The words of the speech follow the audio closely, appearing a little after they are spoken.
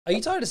Are you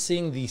tired of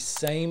seeing the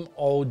same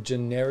old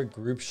generic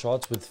group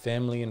shots with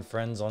family and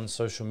friends on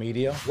social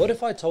media? What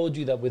if I told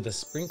you that with a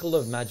sprinkle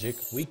of magic,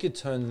 we could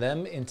turn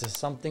them into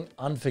something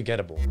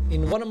unforgettable?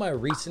 In one of my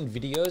recent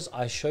videos,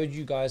 I showed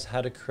you guys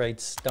how to create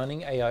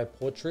stunning AI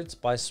portraits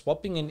by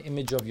swapping an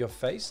image of your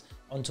face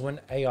onto an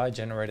AI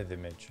generated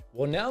image.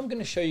 Well, now I'm going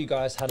to show you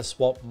guys how to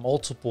swap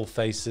multiple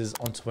faces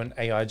onto an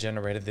AI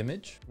generated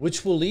image,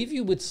 which will leave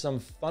you with some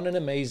fun and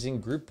amazing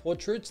group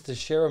portraits to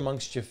share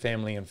amongst your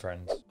family and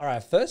friends. All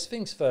right, first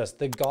things first,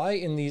 the guy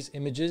in these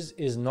images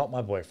is not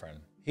my boyfriend.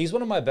 He's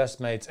one of my best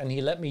mates and he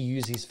let me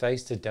use his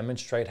face to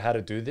demonstrate how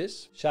to do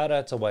this. Shout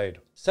out to Wade.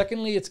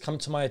 Secondly, it's come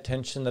to my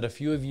attention that a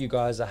few of you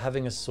guys are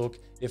having a sook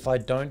if I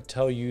don't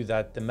tell you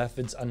that the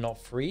methods are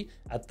not free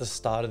at the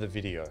start of the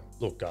video.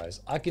 Look guys,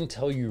 I can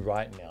tell you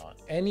right now,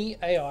 any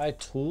AI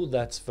tool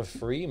that's for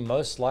free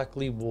most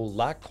likely will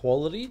lack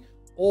quality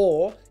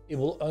or it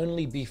will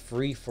only be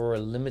free for a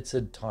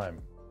limited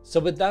time. So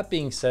with that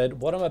being said,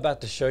 what I'm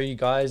about to show you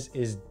guys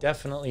is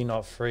definitely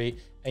not free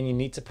and you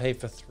need to pay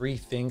for 3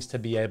 things to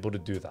be able to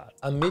do that.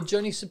 A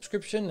Midjourney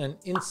subscription, an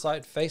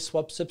Insight Face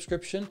Swap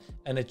subscription,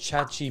 and a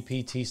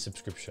ChatGPT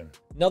subscription.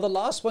 Now the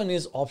last one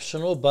is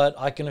optional, but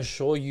I can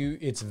assure you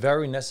it's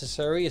very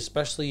necessary,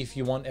 especially if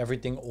you want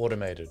everything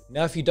automated.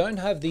 Now, if you don't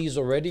have these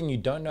already and you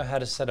don't know how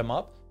to set them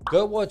up,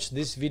 go watch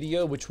this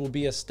video, which will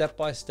be a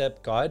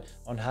step-by-step guide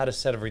on how to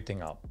set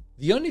everything up.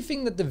 The only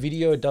thing that the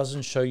video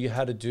doesn't show you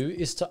how to do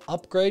is to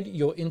upgrade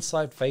your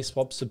Insight Face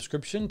Swap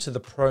subscription to the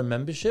Pro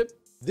membership.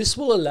 This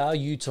will allow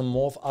you to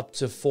morph up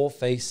to 4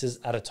 faces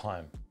at a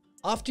time.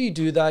 After you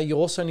do that, you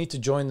also need to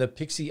join the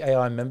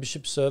PicsiAI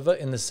membership server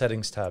in the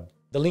settings tab.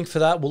 The link for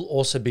that will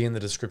also be in the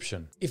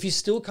description. If you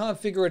still can't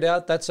figure it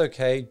out, that's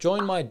okay.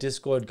 Join my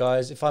Discord,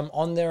 guys. If I'm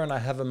on there and I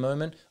have a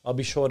moment, I'll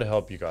be sure to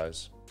help you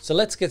guys. So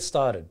let's get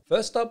started.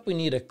 First up, we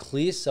need a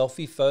clear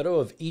selfie photo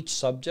of each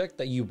subject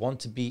that you want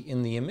to be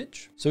in the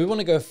image. So we want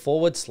to go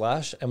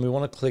 / and we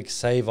want to click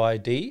Save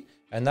ID.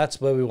 And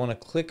that's where we want to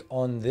click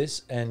on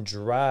this and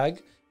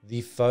drag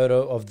the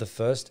photo of the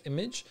first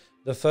image.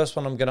 The first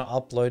one I'm going to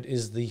upload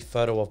is the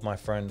photo of my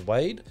friend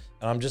Wade,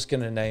 and I'm just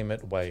going to name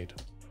it Wade.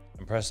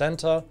 And press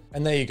enter.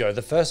 And there you go.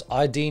 The first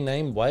ID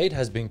name Wade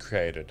has been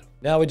created.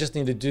 Now we just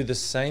need to do the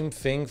same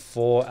thing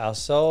for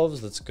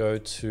ourselves. Let's go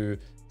to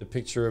the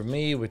picture of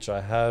me, which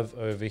I have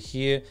over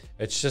here.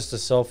 It's just a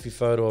selfie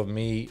photo of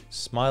me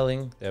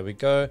smiling. There we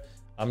go.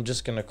 I'm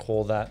just going to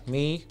call that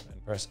me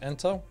and press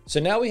enter. So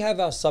now we have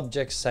our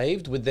subjects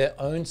saved with their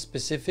own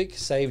specific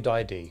saved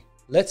ID.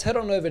 Let's head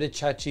on over to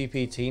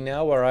ChatGPT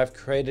now, where I've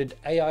created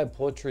AI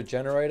portrait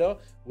generator,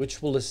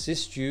 which will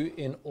assist you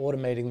in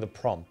automating the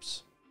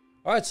prompts.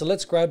 All right, so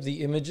let's grab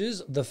the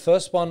images. The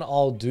first one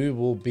I'll do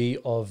will be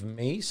of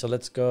me. So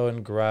let's go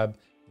and grab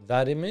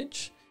that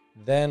image.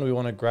 Then we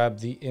want to grab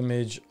the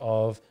image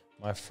of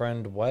my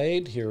friend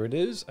Wade. Here it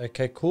is.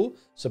 Okay, cool.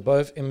 So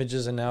both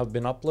images are now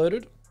been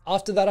uploaded.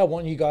 After that, I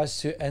want you guys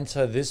to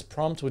enter this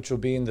prompt, which will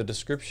be in the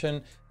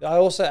description. I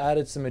also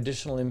added some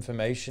additional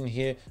information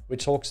here,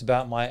 which talks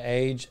about my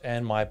age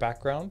and my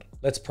background.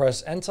 Let's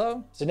press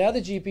enter. So now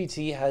the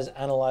GPT has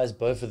analyzed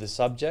both of the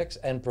subjects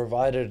and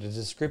provided a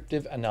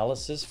descriptive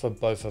analysis for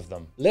both of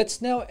them.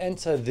 Let's now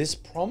enter this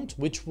prompt,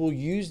 which will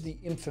use the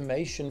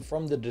information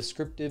from the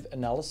descriptive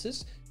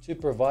analysis to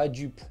provide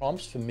you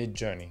prompts for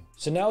Midjourney.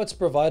 So now it's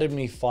provided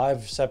me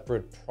 5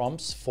 separate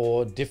prompts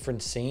for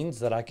different scenes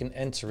that I can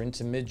enter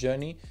into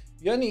Midjourney.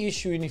 The only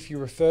issue, and if you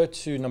refer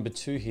to number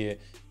 2 here,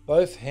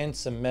 both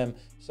handsome men,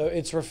 so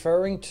it's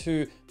referring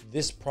to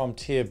this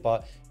prompt here,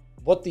 but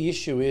what the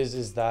issue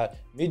is that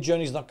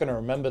Midjourney is not going to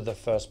remember the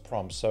first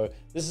prompt. So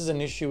this is an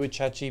issue with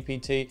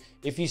ChatGPT.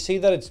 If you see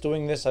that it's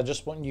doing this, I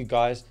just want you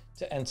guys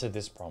to enter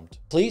this prompt.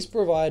 Please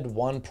provide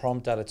 1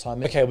 prompt at a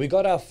time. Okay, we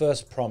got our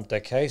first prompt,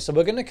 okay? So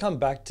we're gonna come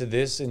back to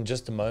this in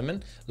just a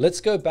moment.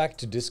 Let's go back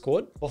to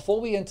Discord. Before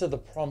we enter the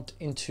prompt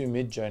into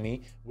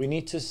Midjourney, we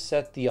need to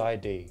set the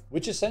ID,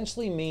 which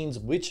essentially means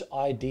which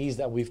IDs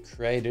that we've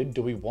created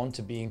do we want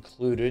to be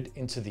included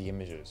into the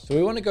images. So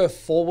we wanna go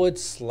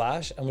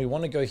 / and we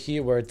wanna go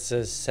here where it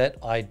says set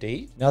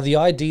ID. Now the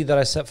ID that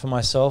I set for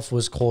myself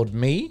was called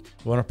me.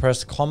 We wanna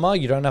press comma,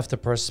 you don't have to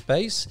press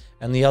space.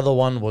 And the other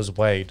one was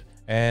Wade.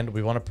 And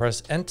we want to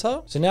press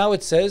enter. So now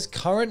it says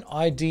current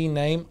ID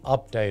name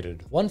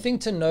updated. One thing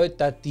to note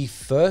that the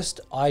first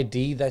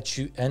ID that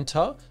you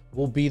enter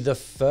will be the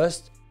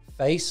first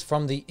face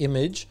from the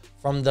image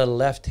from the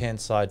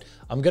left-hand side.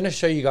 I'm going to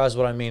show you guys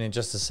what I mean in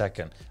just a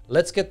second.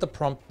 Let's get the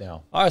prompt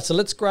now. All right, so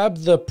let's grab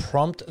the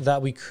prompt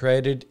that we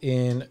created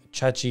in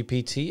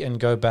ChatGPT and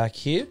go back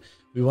here.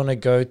 We want to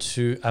go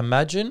to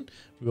imagine.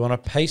 We want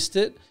to paste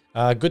it.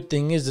 Good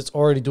thing is it's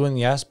already doing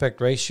the aspect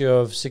ratio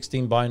of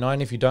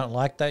 16:9. If you don't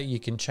like that, you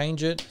can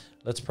change it.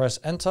 Let's press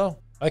enter.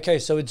 Okay,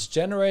 so it's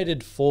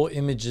generated 4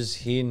 images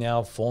here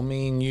now for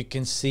me, and you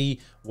can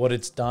see what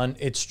it's done.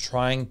 It's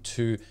trying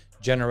to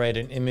generate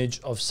an image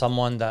of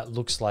someone that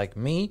looks like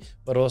me,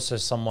 but also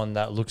someone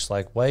that looks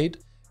like Wade.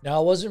 Now, I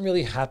wasn't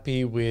really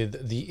happy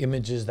with the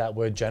images that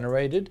were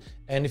generated.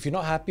 And if you're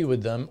not happy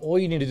with them, all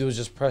you need to do is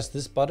just press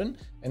this button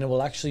and it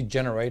will actually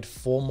generate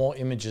 4 more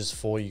images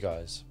for you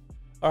guys.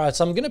 All right,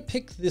 so I'm gonna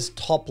pick this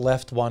top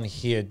left one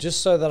here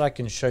just so that I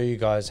can show you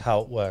guys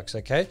how it works,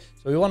 okay?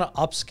 So we wanna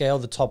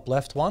upscale the top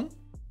left one.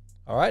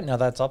 All right, now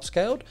that's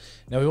upscaled.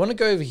 Now we wanna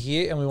go over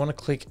here and we wanna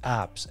click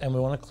apps and we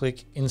wanna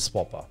click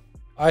InSwapper.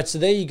 All right, so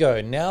there you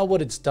go. Now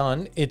what it's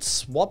done, it's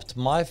swapped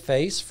my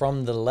face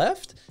from the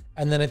left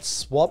and then it's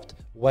swapped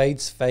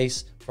Wade's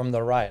face from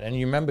the right. And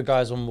you remember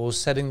guys, when we were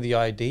setting the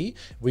ID,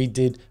 we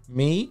did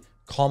me,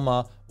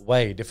 comma,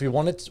 Wade. If we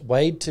wanted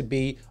Wade to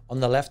be on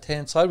the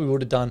left-hand side, we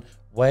would have done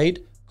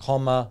Wade,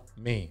 comma,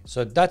 me.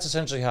 So that's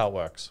essentially how it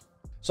works.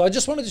 So I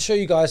just wanted to show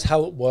you guys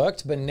how it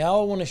worked, but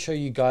now I want to show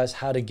you guys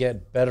how to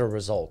get better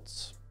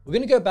results. We're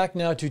going to go back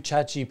now to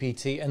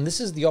ChatGPT, and this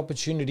is the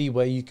opportunity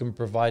where you can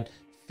provide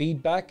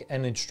feedback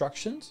and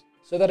instructions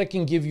so that it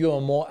can give you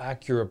a more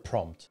accurate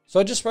prompt. So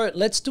I just wrote,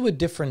 let's do a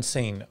different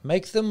scene.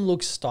 Make them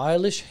look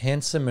stylish,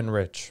 handsome, and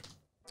rich.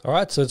 All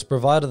right, so it's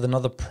provided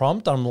another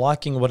prompt. I'm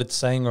liking what it's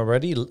saying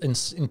already.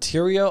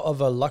 Interior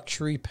of a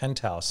luxury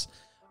penthouse.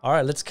 All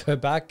right, let's go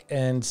back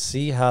and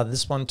see how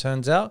this one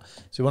turns out.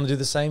 So we want to do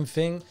the same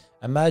thing.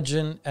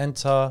 Imagine,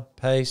 enter,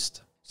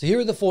 paste. So here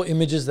are the 4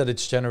 images that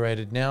it's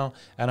generated now.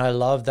 And I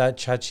love that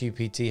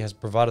ChatGPT has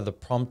provided the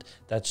prompt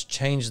that's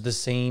changed the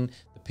scene.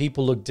 The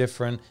people look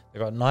different.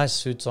 They've got nice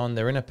suits on.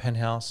 They're in a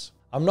penthouse.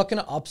 I'm not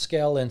going to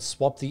upscale and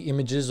swap the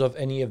images of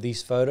any of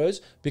these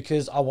photos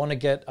because I want to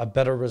get a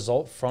better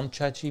result from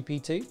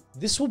ChatGPT.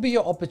 This will be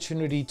your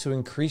opportunity to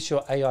increase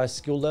your AI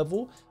skill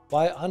level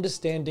by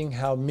understanding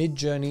how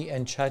Midjourney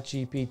and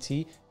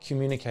ChatGPT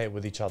communicate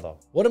with each other.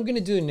 What I'm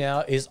gonna do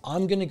now is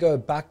I'm gonna go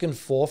back and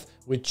forth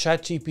with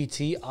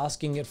ChatGPT,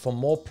 asking it for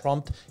more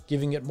prompt,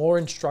 giving it more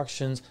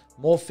instructions,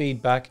 more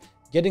feedback,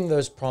 getting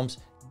those prompts,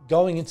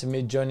 going into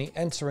Midjourney,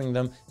 entering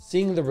them,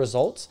 seeing the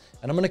results,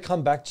 and I'm gonna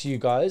come back to you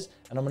guys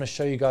and I'm gonna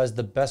show you guys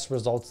the best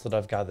results that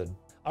I've gathered.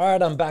 All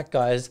right, I'm back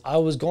guys. I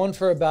was gone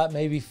for about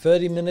maybe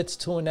 30 minutes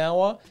to an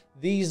hour.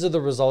 These are the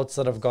results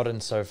that I've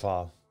gotten so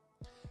far.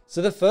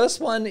 So the first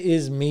one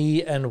is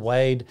me and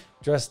Wade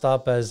dressed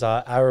up as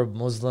Arab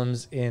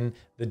Muslims in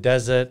the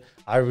desert.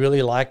 I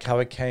really like how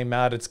it came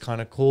out. It's kind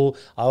of cool.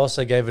 I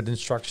also gave it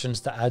instructions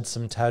to add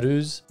some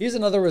tattoos. Here's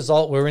another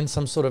result. We're in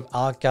some sort of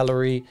art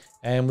gallery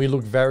and we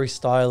look very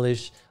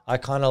stylish. I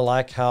kind of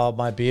like how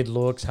my beard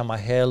looks, how my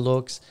hair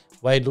looks.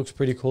 Wade looks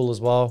pretty cool as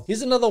well.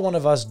 Here's another one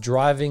of us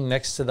driving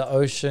next to the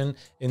ocean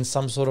in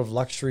some sort of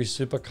luxury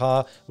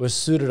supercar. We're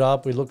suited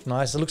up, we look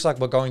nice. It looks like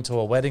we're going to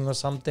a wedding or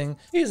something.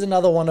 Here's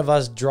another one of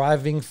us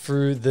driving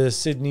through the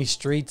Sydney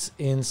streets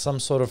in some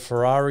sort of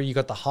Ferrari. You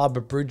got the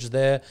Harbour Bridge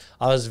there.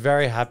 I was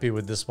very happy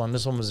with this one.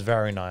 This one was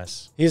very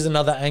nice. Here's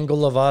another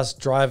angle of us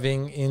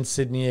driving in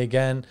Sydney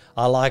again.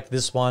 I like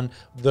this one.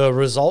 The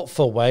result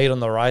for Wade on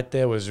the right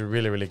there was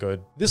really, really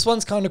good. This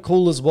one's kind of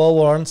cool as well.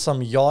 We're on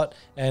some yacht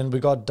and we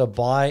got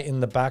Dubai in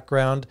the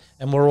background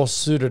and we're all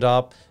suited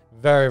up.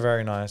 Very,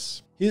 very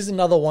nice. Here's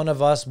another one of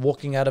us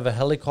walking out of a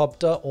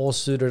helicopter all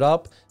suited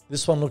up.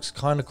 This one looks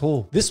kind of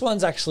cool. This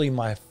one's actually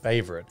my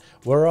favorite.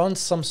 We're on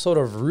some sort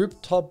of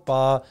rooftop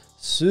bar,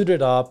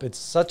 suited up. It's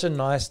such a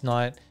nice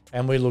night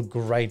and we look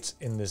great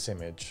in this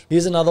image.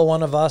 Here's another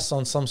one of us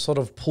on some sort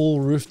of pool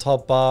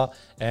rooftop bar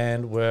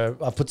and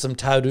I put some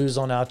tattoos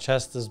on our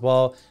chest as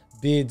well.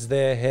 Beards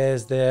there,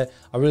 hairs there.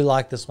 I really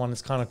like this one.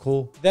 It's kind of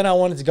cool. Then I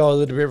wanted to go a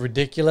little bit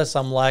ridiculous.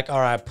 I'm like,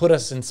 all right, put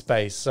us in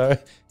space. So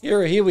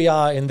here we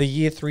are in the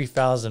year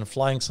 3000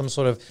 flying some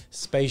sort of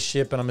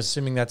spaceship, and I'm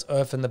assuming that's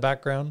Earth in the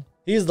background.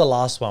 Here's the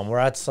last one. We're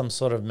at some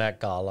sort of Met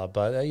Gala,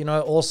 but you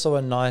know, also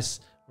a nice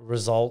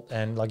result.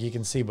 And like you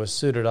can see, we're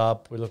suited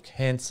up. We look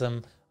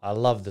handsome. I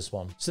love this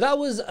one. So that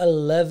was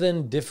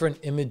 11 different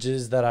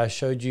images that I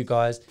showed you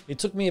guys. It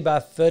took me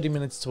about 30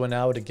 minutes to an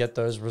hour to get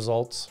those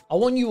results. I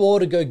want you all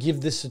to go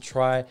give this a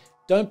try.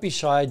 Don't be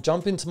shy,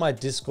 jump into my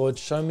Discord,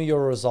 show me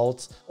your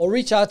results, or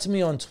reach out to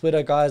me on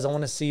Twitter, guys. I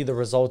want to see the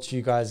results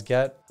you guys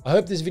get. I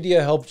hope this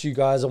video helped you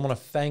guys. I want to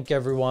thank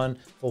everyone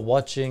for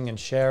watching and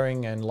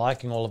sharing and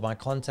liking all of my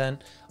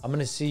content. I'm going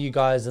to see you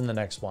guys in the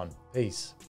next one. Peace.